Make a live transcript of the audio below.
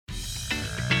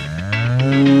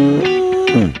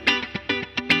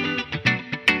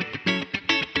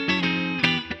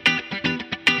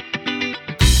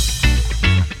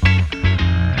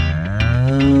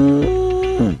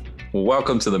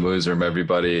Welcome to the Moos Room,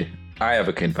 everybody. I have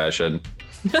a confession.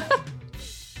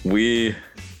 We've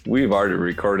already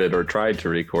recorded or tried to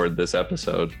record this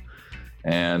episode,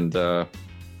 and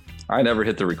I never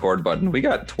hit the record button. We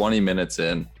got 20 minutes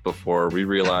in before we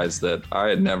realized that I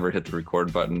had never hit the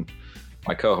record button.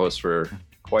 My co-hosts were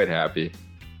quite happy.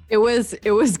 It was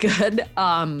good.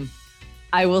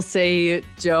 I will say,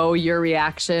 Joe, your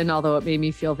reaction, although it made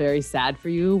me feel very sad for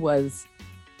you, was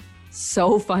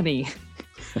so funny.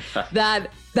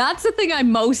 That's the thing I'm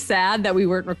most sad that we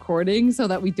weren't recording, so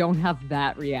that we don't have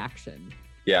that reaction.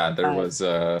 Yeah, there was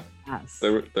yes.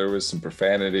 there was some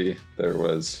profanity.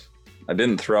 I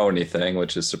didn't throw anything,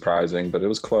 which is surprising, but it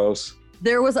was close.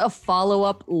 There was a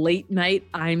follow-up late night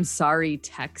I'm sorry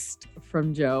text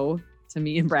from Joe to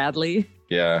me and Bradley.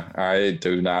 Yeah, I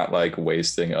do not like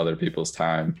wasting other people's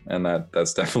time, and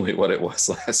that's definitely what it was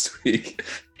last week.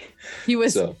 He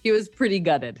was pretty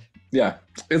gutted. Yeah,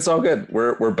 it's all good.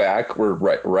 We're back. We're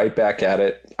right back at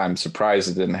it. I'm surprised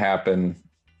it didn't happen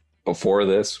before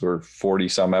this. We're 40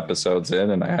 some episodes in,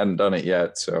 and I hadn't done it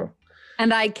yet. So,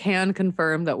 and I can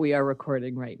confirm that we are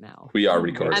recording right now. We are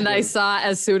recording. And I saw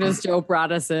as soon as Joe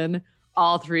brought us in,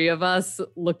 all three of us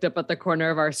looked up at the corner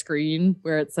of our screen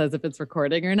where it says if it's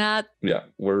recording or not. Yeah,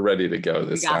 we're ready to go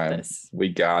this time. We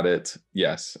got it.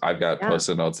 Yes, I've got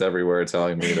Post-it notes everywhere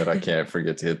telling me that I can't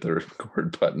forget to hit the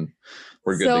record button.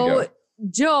 We're good to go.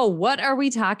 Joe, what are we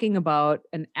talking about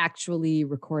and actually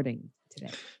recording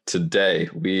today? Today,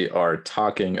 we are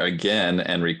talking again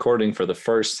and recording for the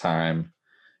first time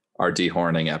our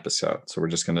dehorning episode. So we're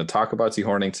just going to talk about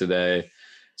dehorning today,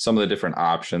 some of the different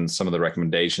options, some of the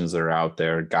recommendations that are out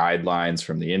there, guidelines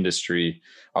from the industry,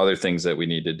 other things that we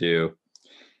need to do.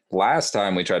 Last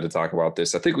time we tried to talk about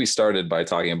this, I think we started by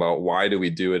talking about why do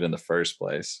we do it in the first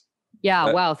place?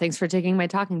 Yeah, wow. Thanks for taking my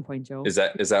talking point, Joe. Is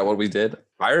that what we did?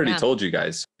 I already told you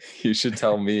guys. You should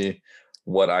tell me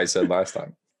what I said last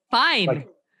time. Fine.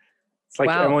 It's like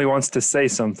Emily wants to say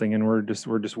something and we're just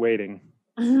waiting.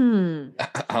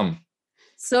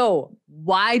 So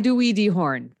why do we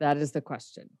dehorn? That is the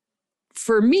question.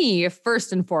 For me,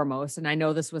 first and foremost, and I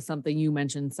know this was something you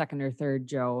mentioned second or third,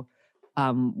 Joe,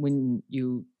 when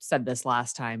you said this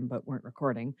last time, but weren't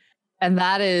recording. And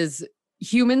that is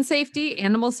human safety,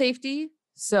 animal safety.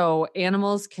 So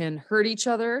animals can hurt each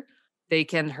other. They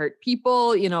can hurt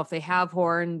people, if they have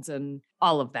horns and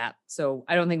all of that. So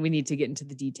I don't think we need to get into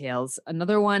the details.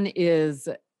 Another one is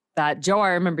that, Joe, I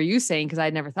remember you saying, because I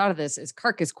had never thought of this, is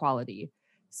carcass quality.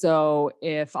 So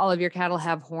if all of your cattle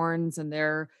have horns and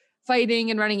they're fighting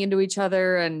and running into each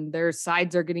other and their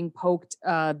sides are getting poked,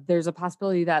 there's a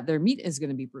possibility that their meat is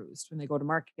going to be bruised when they go to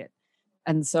market.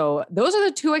 And so those are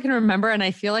the two I can remember. And I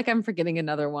feel like I'm forgetting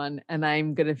another one. And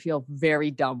I'm going to feel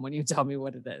very dumb when you tell me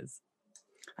what it is.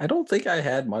 I don't think I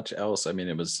had much else. I mean,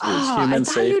 it was human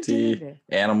safety,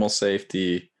 animal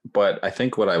safety. But I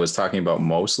think what I was talking about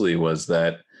mostly was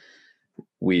that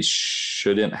we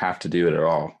shouldn't have to do it at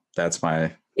all. That's my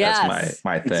thing.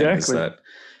 Exactly. Is that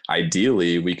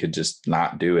ideally we could just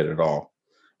not do it at all.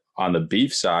 On the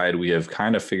beef side, we have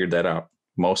kind of figured that out.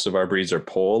 Most of our breeds are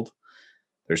polled.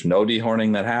 There's no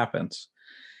dehorning that happens.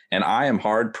 And I am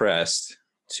hard pressed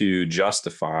to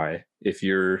justify, if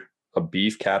you're a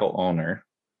beef cattle owner,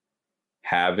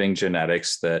 having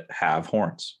genetics that have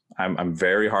horns. I'm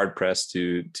very hard pressed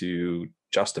to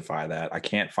justify that. I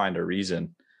can't find a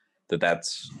reason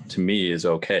that's, to me, is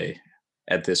okay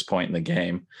at this point in the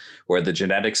game, where the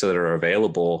genetics that are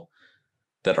available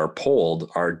that are polled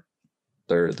are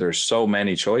there's so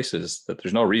many choices that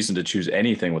there's no reason to choose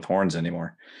anything with horns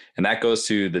anymore. And that goes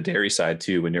to the dairy side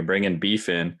too. When you're bringing beef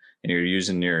in and you're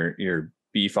using your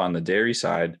beef on the dairy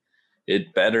side,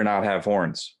 it better not have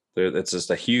horns. It's just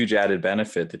a huge added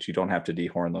benefit that you don't have to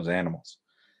dehorn those animals.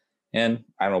 And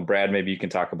I don't know, Brad, maybe you can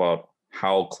talk about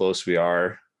how close we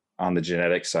are on the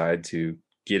genetic side to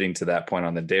getting to that point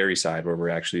on the dairy side where we're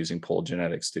actually using polled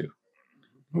genetics too.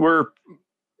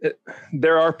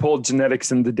 There are polled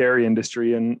genetics in the dairy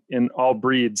industry, and in all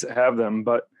breeds have them,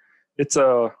 but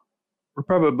we're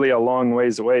probably a long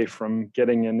ways away from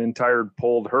getting an entire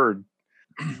polled herd.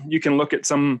 You can look at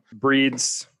some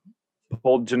breeds.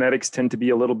 Polled genetics tend to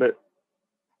be a little bit,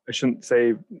 I shouldn't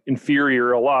say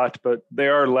inferior a lot, but they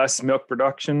are less milk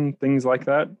production, things like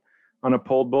that. On a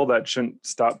polled bull, that shouldn't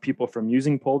stop people from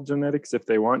using polled genetics if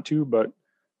they want to, but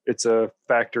it's a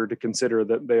factor to consider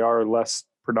that they are less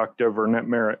productive or net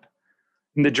merit.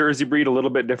 In the Jersey breed, a little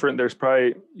bit different.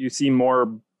 You see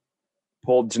more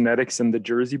polled genetics in the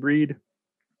Jersey breed,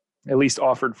 at least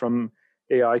offered from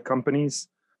AI companies.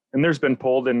 And there's been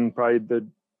polled in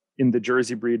the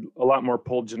Jersey breed, a lot more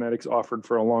polled genetics offered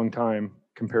for a long time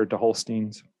compared to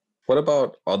Holsteins. What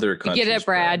about other You countries? get it,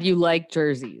 Brad. You like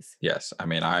jerseys. Yes. I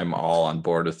mean, I'm all on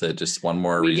board with it. Just one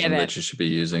more reason that you should be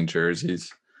using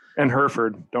jerseys. And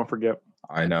Hereford, don't forget.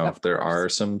 I know if there are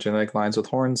some genetic lines with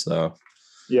horns, though.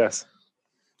 Yes.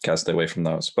 Gotta stay away from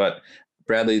those. But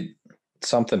Bradley,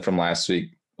 something from last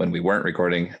week when we weren't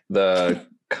recording,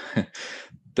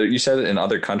 you said in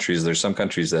other countries, there's some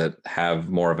countries that have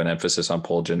more of an emphasis on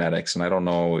polled genetics. And I don't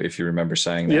know if you remember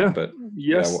saying that, but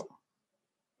yes.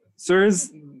 So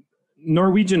there's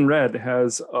Norwegian Red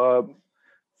has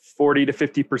 40 to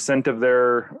 50% of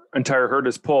their entire herd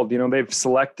is polled. They've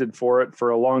selected for it for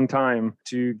a long time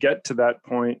to get to that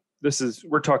point.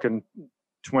 We're talking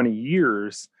 20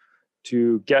 years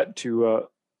to get to a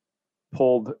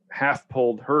half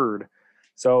polled herd.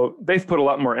 So they've put a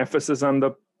lot more emphasis on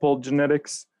the polled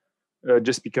genetics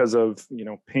just because of,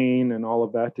 pain and all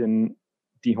of that in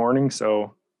dehorning.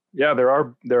 So yeah, there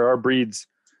are breeds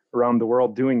around the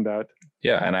world doing that.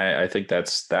 Yeah. And I think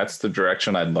that's the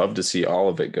direction I'd love to see all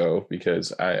of it go,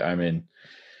 because I'm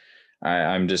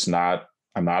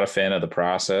not a fan of the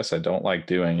process. I don't like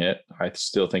doing it. I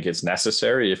still think it's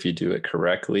necessary if you do it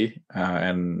correctly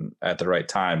and at the right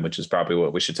time, which is probably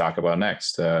what we should talk about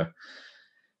next.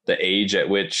 The age at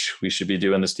which we should be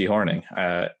doing this dehorning.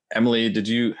 Emily,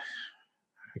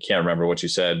 I can't remember what you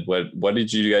said. What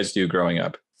did you guys do growing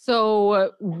up?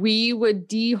 So we would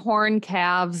dehorn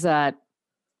calves at,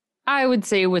 I would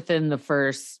say, within the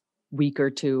first week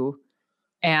or two.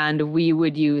 And we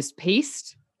would use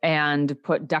paste and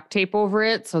put duct tape over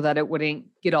it so that it wouldn't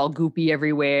get all goopy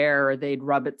everywhere, or they'd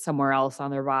rub it somewhere else on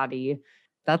their body.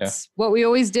 That's what we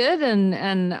always did.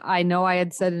 And I know I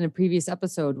had said in a previous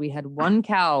episode, we had one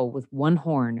cow with one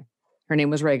horn. Her name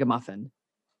was Ragamuffin.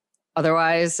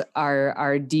 Otherwise,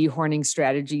 our dehorning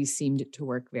strategy seemed to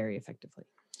work very effectively.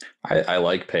 I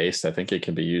like paste. I think it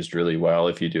can be used really well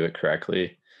if you do it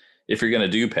correctly. If you're going to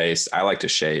do paste, I like to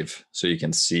shave so you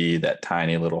can see that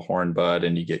tiny little horn bud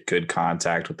and you get good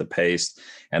contact with the paste.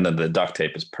 And then the duct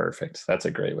tape is perfect. That's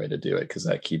a great way to do it because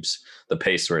that keeps the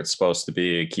paste where it's supposed to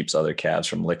be. It keeps other calves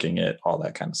from licking it, all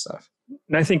that kind of stuff.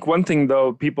 And I think one thing,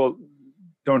 though, people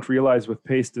don't realize with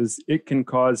paste is it can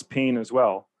cause pain as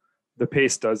well. The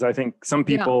paste does. I think some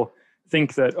people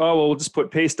think that, we'll just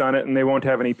put paste on it and they won't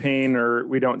have any pain, or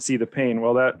we don't see the pain.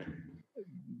 Well, that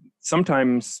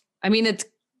sometimes... I mean, it's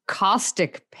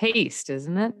caustic paste,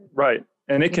 isn't it? Right.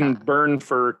 And it can burn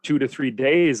for 2 to 3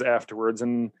 days afterwards.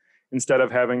 And instead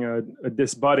of having a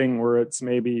disbudding where it's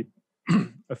maybe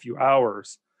a few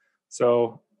hours.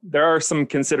 So there are some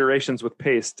considerations with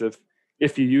paste.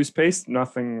 If you use paste,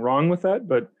 nothing wrong with that,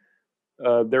 but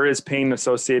there is pain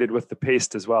associated with the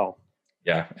paste as well.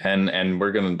 Yeah. And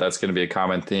that's going to be a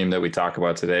common theme that we talk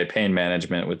about today, pain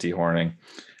management with dehorning.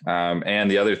 And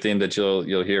the other theme that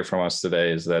you'll hear from us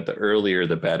today is that the earlier,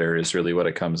 the better is really what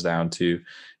it comes down to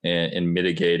in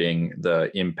mitigating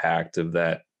the impact of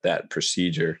that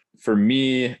procedure. For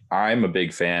me, I'm a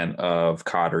big fan of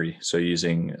cautery. So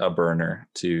using a burner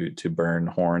to burn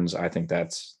horns. I think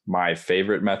that's my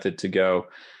favorite method to go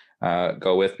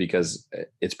with because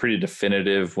it's pretty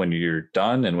definitive when you're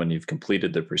done and when you've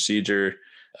completed the procedure.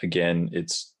 Again,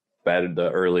 it's better,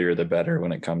 the earlier, the better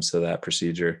when it comes to that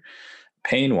procedure.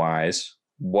 Pain wise,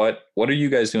 what are you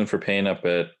guys doing for pain up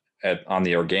on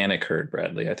the organic herd,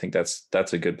 Bradley? I think that's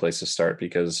a good place to start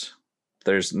because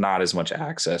there's not as much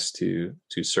access to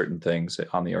certain things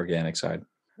on the organic side.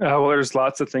 Well, there's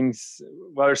lots of things.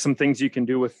 Well, there's some things you can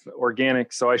do with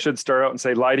organic. So I should start out and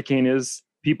say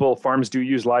farms do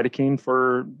use lidocaine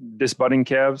for disbudding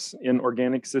calves in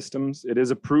organic systems. It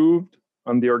is approved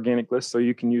on the organic list. So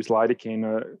you can use lidocaine,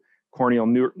 a corneal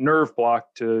nerve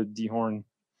block, to dehorn.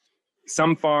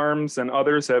 Some farms and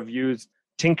others have used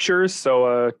tinctures.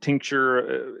 So a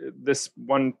tincture, this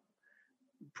one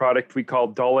product we call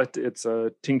Dullet, it's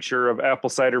a tincture of apple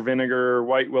cider vinegar,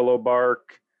 white willow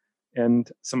bark, and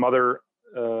some other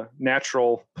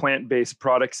natural plant-based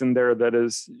products in there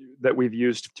that we've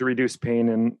used to reduce pain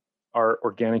in our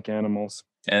organic animals.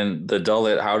 And the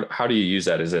Dullet, how do you use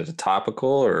that? Is it a topical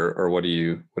or how do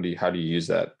you use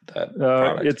that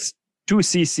product? It's 2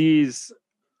 cc's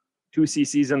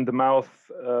in the mouth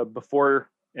before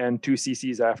and 2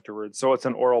 cc's afterwards. So it's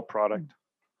an oral product.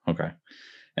 Okay.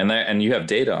 And you have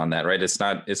data on that, right? It's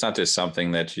not just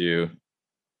something that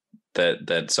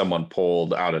that someone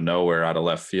pulled out of nowhere, out of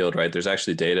left field, right? There's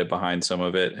actually data behind some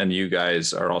of it. And you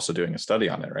guys are also doing a study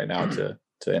on it right now to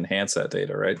enhance that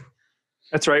data, right?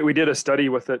 That's right. We did a study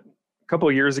with it a couple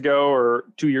of years ago or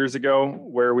 2 years ago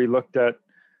where we looked at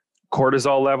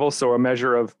cortisol levels, so a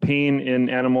measure of pain in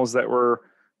animals that were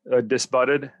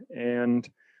disbudded. And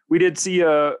we did see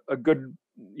a good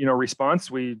response.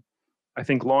 We I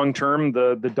think long-term,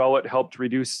 the dullet helped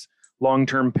reduce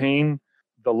long-term pain.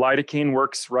 The lidocaine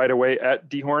works right away at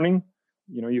dehorning.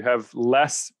 You have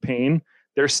less pain.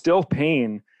 There's still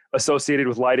pain associated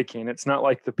with lidocaine. It's not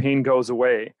like the pain goes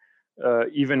away.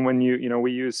 Even when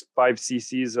we use 5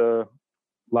 cc's of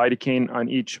lidocaine on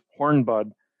each horn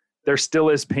bud, there still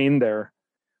is pain there.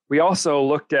 We also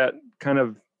looked at kind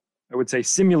of, I would say,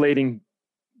 simulating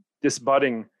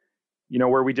disbudding,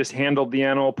 where we just handled the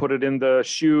animal, put it in the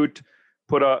chute,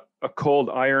 put a cold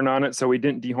iron on it so we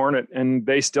didn't dehorn it. And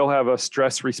they still have a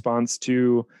stress response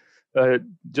to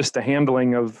just the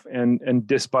handling of and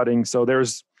disbudding. So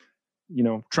there's,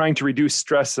 trying to reduce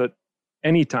stress at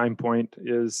any time point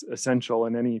is essential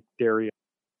in any dairy.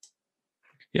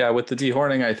 Yeah, with the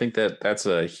dehorning, I think that's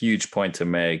a huge point to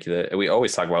make. That we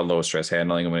always talk about low stress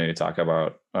handling when we talk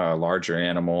about larger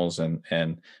animals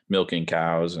and milking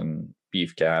cows and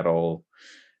beef cattle,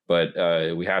 but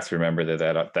we have to remember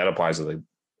that applies to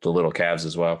the little calves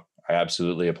as well. It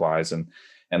absolutely applies, and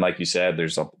like you said,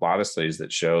 there's a lot of studies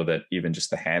that show that even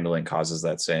just the handling causes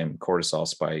that same cortisol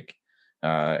spike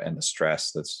and the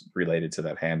stress that's related to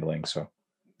that handling.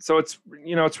 So it's,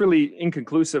 it's really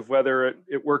inconclusive whether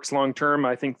it works long term.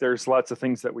 I think there's lots of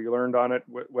things that we learned on it,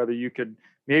 whether you could,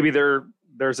 maybe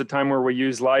there's a time where we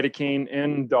use lidocaine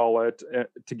and dullet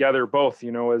together both,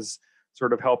 as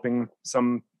sort of helping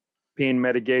some pain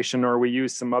mitigation, or we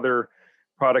use some other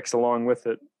products along with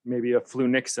it, maybe a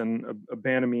flunixin, a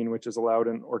banamine, which is allowed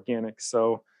in organics.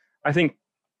 So I think,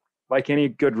 like any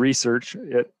good research,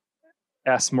 it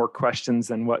asks more questions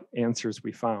than what answers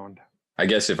we found. I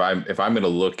guess if I'm going to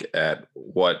look at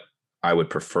what I would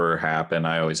prefer happen,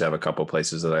 I always have a couple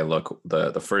places that I look.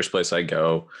 The first place I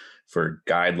go for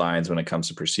guidelines when it comes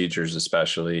to procedures,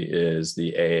 especially, is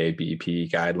the AABP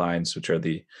guidelines, which are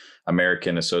the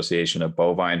American Association of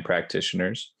Bovine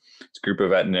Practitioners. It's a group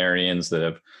of veterinarians that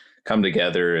have come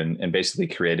together and basically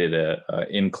created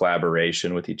in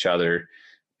collaboration with each other,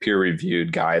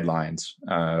 peer-reviewed guidelines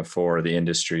for the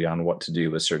industry on what to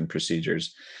do with certain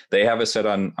procedures. They have a set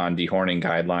on dehorning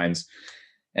guidelines,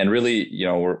 and really,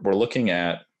 we're looking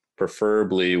at,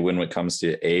 preferably when it comes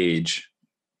to age,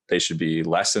 they should be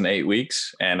less than 8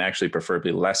 weeks, and actually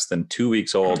preferably less than 2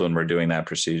 weeks old when we're doing that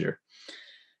procedure.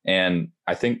 And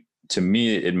I think, to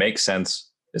me, it makes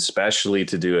sense, especially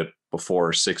to do it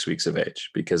before 6 weeks of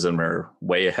age, because then we're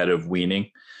way ahead of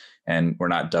weaning and we're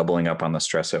not doubling up on the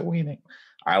stress at weaning.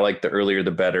 I like the earlier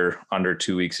the better, under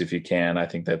 2 weeks if you can. I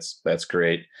think that's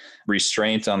great.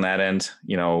 Restraint on that end,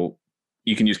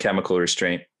 you can use chemical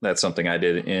restraint. That's something I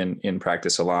did in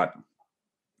practice a lot.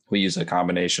 We use a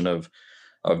combination of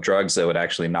drugs that would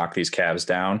actually knock these calves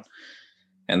down,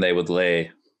 and they would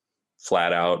lay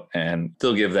flat out, and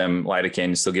still give them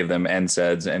lidocaine, still give them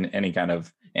NSAIDs and any kind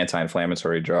of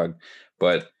anti-inflammatory drug.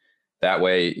 But that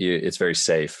way it's very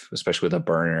safe, especially with a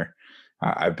burner.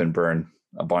 I've been burned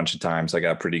a bunch of times. I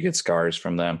got pretty good scars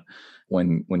from them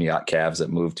when you got calves that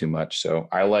move too much. So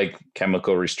I like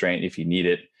chemical restraint if you need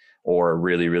it, or a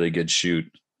really, really good chute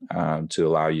to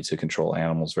allow you to control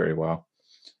animals very well.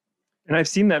 And I've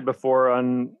seen that before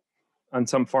on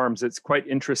some farms. It's quite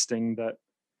interesting that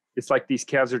it's like these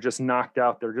calves are just knocked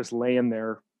out. They're just laying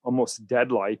there almost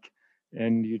dead-like,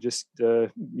 and you just,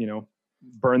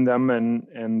 burn them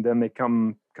and then they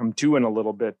come to in a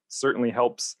little bit. Certainly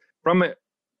helps from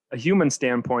a human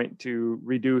standpoint to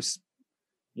reduce,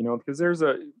 because there's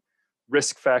a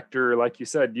risk factor. Like you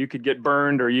said, you could get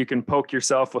burned, or you can poke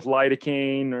yourself with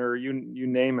lidocaine, or you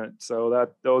name it. So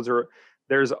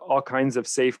there's all kinds of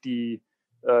safety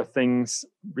things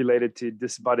related to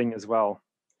disbudding as well.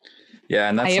 Yeah,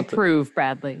 and that's I approve,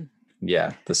 Bradley.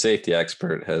 Yeah, the safety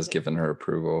expert has given her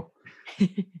approval.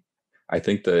 I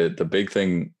think the big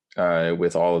thing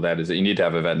with all of that is that you need to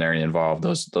have a veterinarian involved.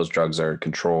 Those drugs are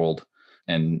controlled,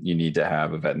 and you need to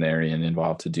have a veterinarian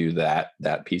involved to do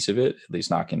that piece of it, at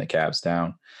least knocking the calves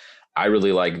down. I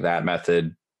really like that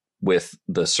method with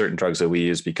the certain drugs that we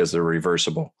use because they're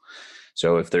reversible.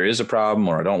 So if there is a problem,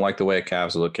 or I don't like the way a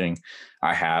calf's looking,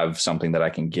 I have something that I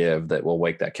can give that will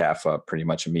wake that calf up pretty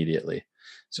much immediately.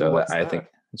 So I think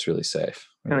it's really safe.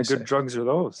 What kind of good drugs are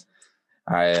those?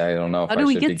 I don't know if I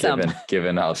should be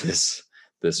giving out this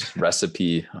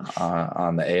recipe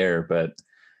on the air, but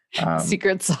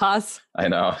secret sauce. I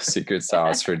know, secret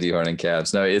sauce for dehorning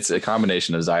calves. No, it's a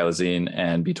combination of xylazine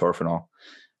and butorphanol.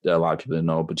 A lot of people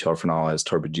know butorphanol as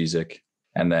torpagesic,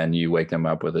 and then you wake them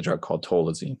up with a drug called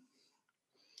tolazine.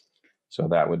 So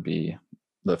that would be,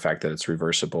 the fact that it's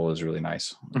reversible is really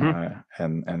nice.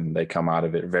 Mm-hmm. And they come out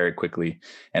of it very quickly,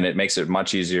 and it makes it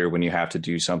much easier when you have to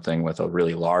do something with a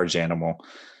really large animal,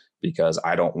 because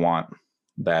I don't want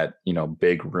that,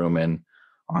 big rumen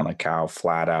on a cow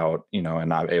flat out, and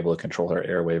not able to control her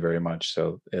airway very much.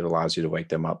 So it allows you to wake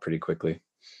them up pretty quickly.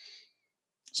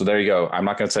 So there you go. I'm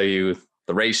not going to tell you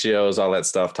the ratios, all that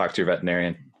stuff. Talk to your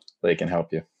veterinarian. They can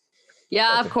help you.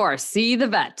 Yeah, of course. See the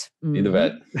vet. See the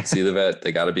vet. See the vet.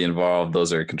 They got to be involved.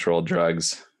 Those are controlled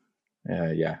drugs.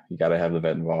 Yeah, you got to have the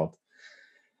vet involved.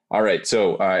 All right.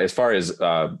 So as far as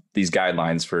these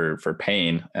guidelines for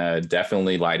pain,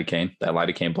 definitely lidocaine. That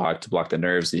lidocaine block to block the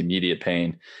nerves, the immediate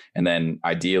pain, and then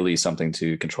ideally something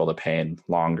to control the pain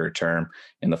longer term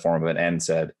in the form of an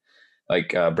NSAID.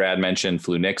 Like Brad mentioned,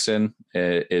 flunixin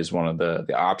is one of the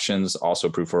options, also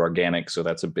approved for organic. So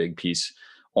that's a big piece.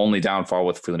 Only downfall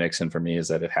with flunixin for me is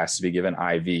that it has to be given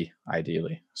IV,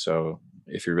 ideally. So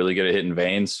if you're really good at hitting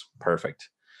veins, perfect.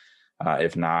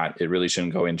 If not, it really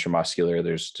shouldn't go intramuscular.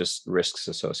 There's just risks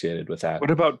associated with that.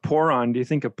 What about Poron? Do you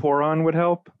think a Poron would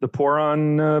help? The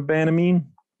Poron Banamine?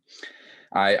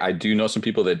 I do know some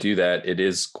people that do that. It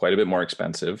is quite a bit more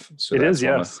expensive. So it is,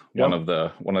 yes. One of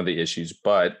the issues,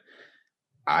 but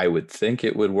I would think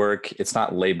it would work. It's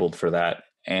not labeled for that.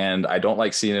 And I don't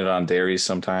like seeing it on dairies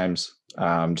sometimes,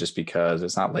 just because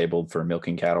it's not labeled for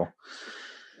milking cattle.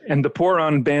 And the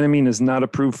Poron Banamine is not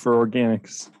approved for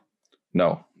organics.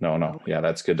 No. Yeah,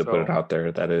 that's good to put it out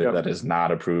there. That is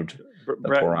not approved.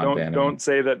 Brett, don't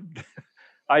say that.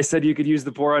 I said you could use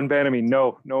the Poron Banamine.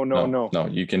 No. No,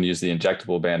 you can use the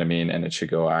injectable Banamine, and it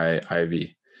should go IV.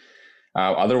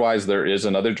 Otherwise, there is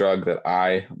another drug that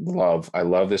I love. I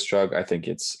love this drug. I think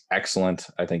it's excellent.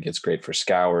 I think it's great for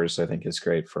scours. I think it's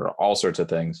great for all sorts of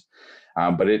things.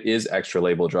 But it is extra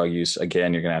label drug use.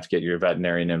 Again, you're going to have to get your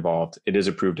veterinarian involved. It is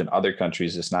approved in other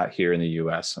countries. It's not here in the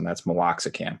US, and that's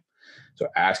meloxicam. So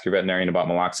ask your veterinarian about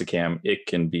meloxicam. It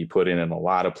can be put in a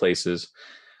lot of places.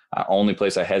 Only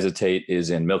place I hesitate is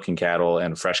in milking cattle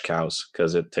and fresh cows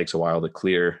because it takes a while to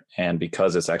clear. And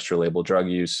because it's extra label drug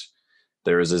use,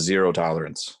 there is a zero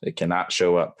tolerance. It cannot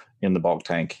show up in the bulk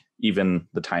tank, even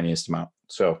the tiniest amount.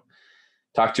 So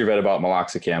talk to your vet about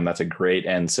meloxicam. That's a great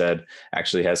NSAID.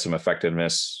 Actually has some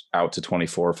effectiveness out to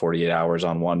 24, 48 hours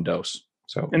on one dose.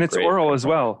 And it's oral as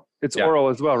well. It's oral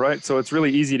as well, right? So it's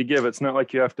really easy to give. It's not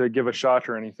like you have to give a shot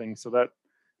or anything. So that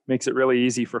makes it really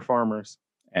easy for farmers.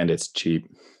 And it's cheap.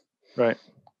 Right.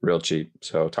 Real cheap.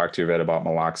 So talk to your vet about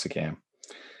meloxicam.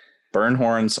 Burn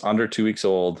horns under 2 weeks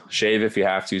old. Shave if you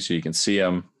have to so you can see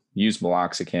them. Use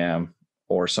meloxicam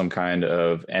or some kind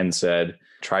of NSAID.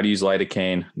 Try to use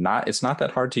lidocaine. It's not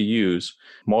that hard to use.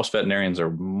 Most veterinarians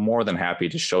are more than happy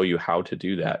to show you how to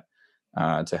do that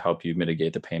to help you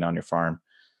mitigate the pain on your farm.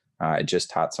 I just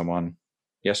taught someone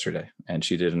yesterday, and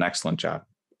she did an excellent job.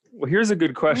 Well, here's a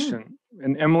good question.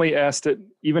 And Emily asked it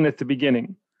even at the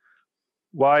beginning.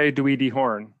 Why do we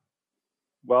dehorn?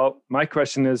 Well, my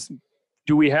question is,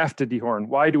 do we have to dehorn?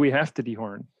 Why do we have to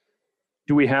dehorn?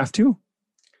 Do we have to?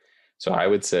 So I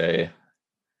would say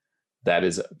that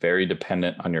is very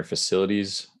dependent on your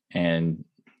facilities and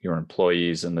your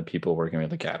employees and the people working with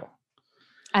the cattle.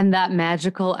 And that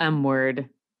magical M word.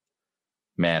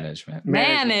 Management.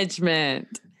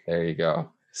 There you go.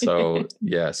 So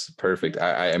yes, perfect.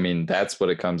 I mean, that's what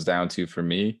it comes down to for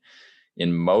me.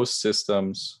 In most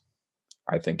systems,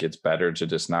 I think it's better to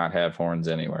just not have horns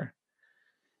anywhere.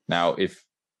 Now, if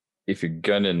you're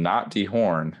gonna not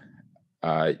dehorn,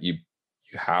 you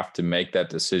have to make that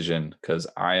decision, because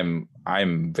I'm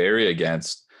very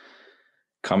against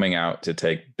coming out to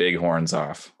take big horns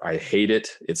off. I hate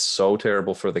it. It's so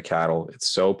terrible for the cattle. It's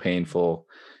so painful.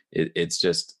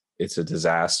 It's a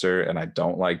disaster, and I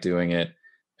don't like doing it.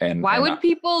 And why would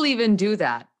people even do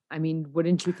that? I mean,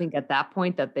 wouldn't you think at that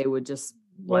point that they would just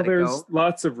let it go? There's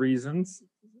lots of reasons.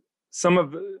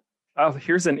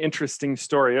 Here's an interesting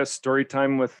story. A story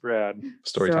time with Brad.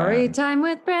 Story time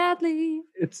with Bradley.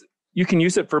 You can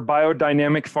use it for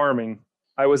biodynamic farming.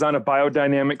 I was on a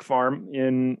biodynamic farm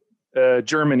in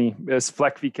Germany as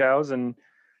Fleckvieh cows, and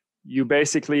you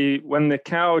basically, when the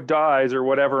cow dies or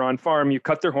whatever on farm, you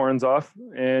cut their horns off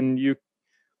and you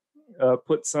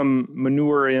put some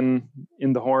manure in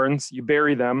the horns. You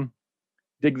bury them,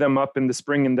 dig them up in the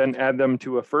spring, and then add them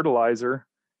to a fertilizer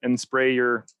and spray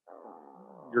your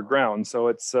ground. So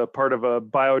it's part of a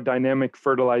biodynamic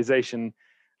fertilization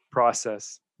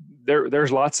process.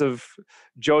 There's lots of,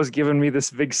 Joe's giving me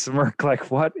this big smirk like,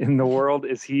 what in the world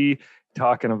is he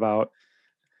talking about?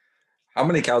 How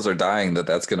many cows are dying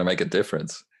that's going to make a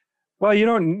difference? Well, you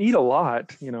don't need a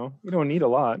lot, you don't need a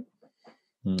lot.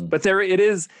 But there it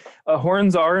is.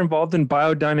 Horns are involved in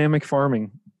biodynamic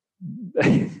farming.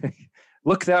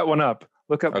 Look that one up.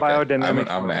 Look up biodynamic.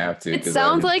 I'm going to have to. It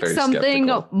sounds like something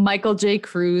Michael J.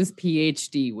 Cruz,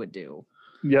 PhD, would do.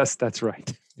 Yes, that's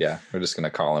right. Yeah, we're just going to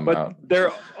call him but out.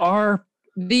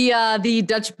 The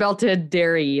Dutch belted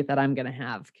dairy that I'm going to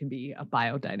have can be a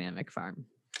biodynamic farm.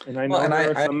 And I know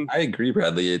I agree,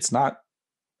 Bradley. It's not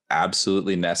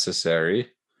absolutely necessary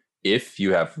if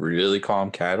you have really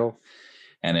calm cattle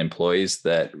and employees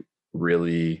that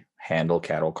really handle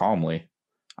cattle calmly.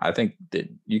 I think that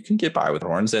you can get by with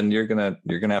horns, and you're gonna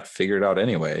have to figure it out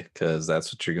anyway, because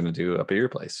that's what you're gonna do up at your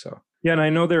place. So yeah, and I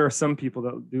know there are some people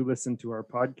that do listen to our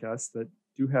podcast that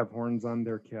do have horns on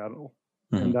their cattle,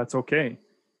 and that's okay.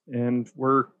 And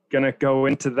we're gonna go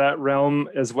into that realm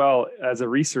as well as a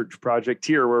research project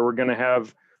here, where we're gonna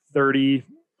have 30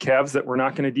 calves that we're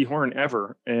not going to dehorn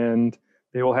ever, and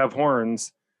they will have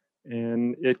horns,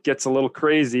 and it gets a little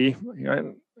crazy.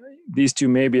 These two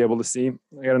may be able to see.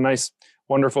 I got a nice,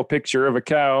 wonderful picture of a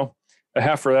cow, a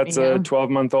heifer. That's a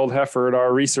 12-month-old heifer at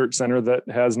our research center that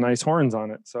has nice horns on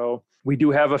it. So we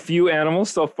do have a few animals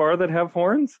so far that have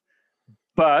horns,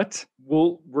 but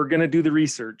we're going to do the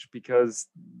research, because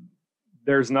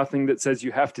there's nothing that says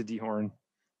you have to dehorn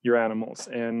your animals.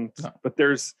 But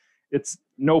it's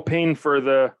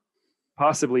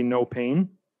possibly no pain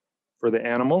for the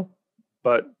animal,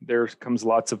 but there comes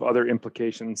lots of other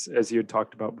implications, as you had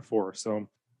talked about before. So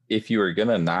if you were going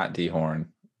to not dehorn,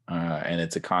 and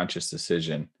it's a conscious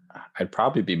decision, I'd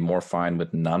probably be more fine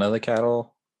with none of the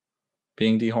cattle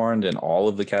being dehorned and all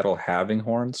of the cattle having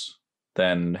horns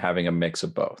than having a mix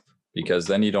of both, because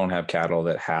then you don't have cattle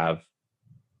that have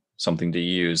something to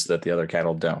use that the other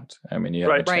cattle don't. I mean, you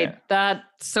have right. That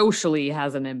socially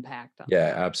has an impact.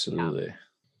 Yeah, absolutely.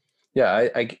 Yeah,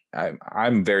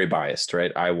 I'm very biased,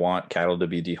 right? I want cattle to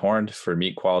be dehorned for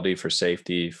meat quality, for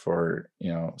safety, for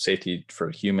safety for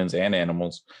humans and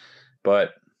animals.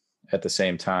 But at the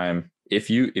same time, if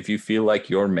you feel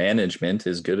like your management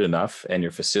is good enough and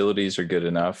your facilities are good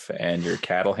enough and your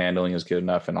cattle handling is good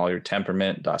enough and all your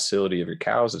temperament, docility of your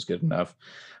cows is good enough,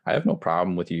 I have no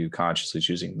problem with you consciously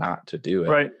choosing not to do it.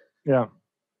 Right. Yeah.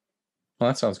 Well,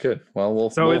 that sounds good. Well, we'll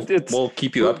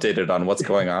keep you updated on what's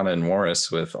going on in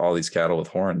Morris with all these cattle with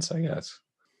horns, I guess.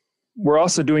 We're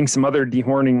also doing some other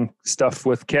dehorning stuff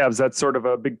with calves. That's sort of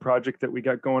a big project that we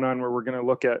got going on, where we're going to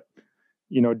look at,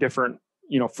 different,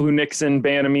 flunixin,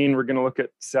 banamine. We're going to look at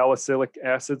salicylic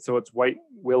acid. So it's white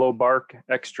willow bark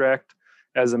extract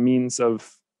as a means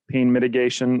of pain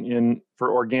mitigation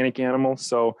for organic animals.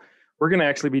 So we're going to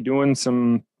actually be doing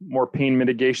some more pain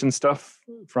mitigation stuff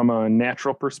from a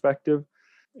natural perspective,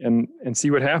 and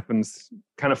see what happens.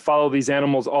 Kind of follow these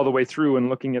animals all the way through and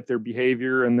looking at their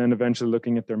behavior, and then eventually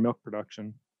looking at their milk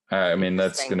production. I mean,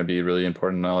 that's going to be really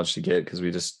important knowledge to get, because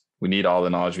we need all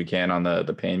the knowledge we can on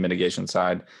the pain mitigation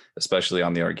side, especially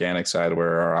on the organic side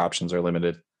where our options are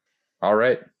limited. All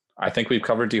right. I think we've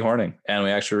covered dehorning, and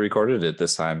we actually recorded it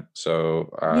this time.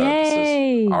 So this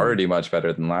is already much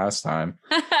better than last time.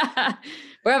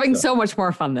 We're having so much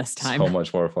more fun this time. So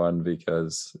much more fun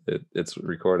because it's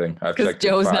recording. Because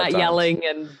Joe's not yelling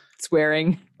and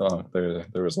swearing. Oh, there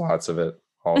was lots of it,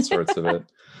 all sorts of it.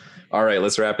 All right,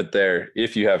 let's wrap it there.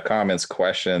 If you have comments,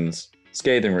 questions,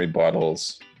 scathing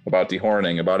rebuttals about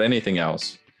dehorning, about anything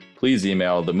else, please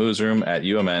email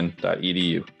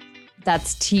themoosroom@umn.edu.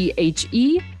 That's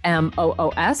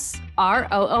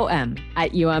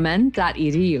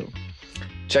THEMOOSROOM@umn.edu.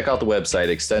 Check out the website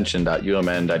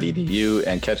extension.umn.edu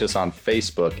and catch us on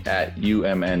Facebook at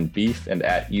UMN Beef and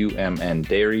at UMN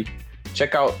Dairy.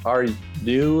 Check out our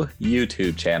new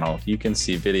YouTube channel. You can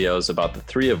see videos about the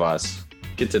three of us,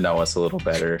 get to know us a little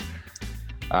better.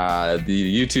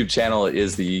 The YouTube channel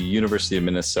is the University of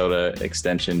Minnesota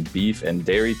Extension Beef and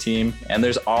Dairy Team. And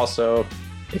there's also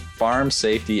a farm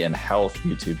safety and health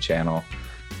YouTube channel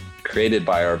created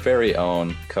by our very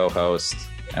own co-host,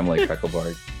 Emily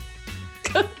Keckelborg.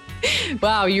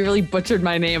 Wow, you really butchered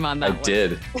my name on that one. I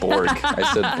did. Borg.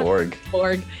 I said Borg.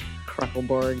 Borg.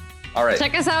 Kruckelborg. All right.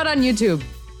 Check us out on YouTube.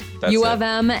 That's U of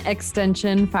M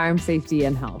Extension Farm Safety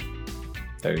and Health.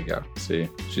 There you go. See,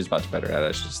 she's much better at it.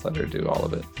 I should just let her do all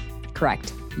of it.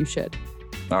 Correct. You should.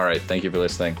 All right. Thank you for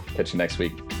listening. Catch you next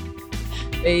week.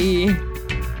 Bye.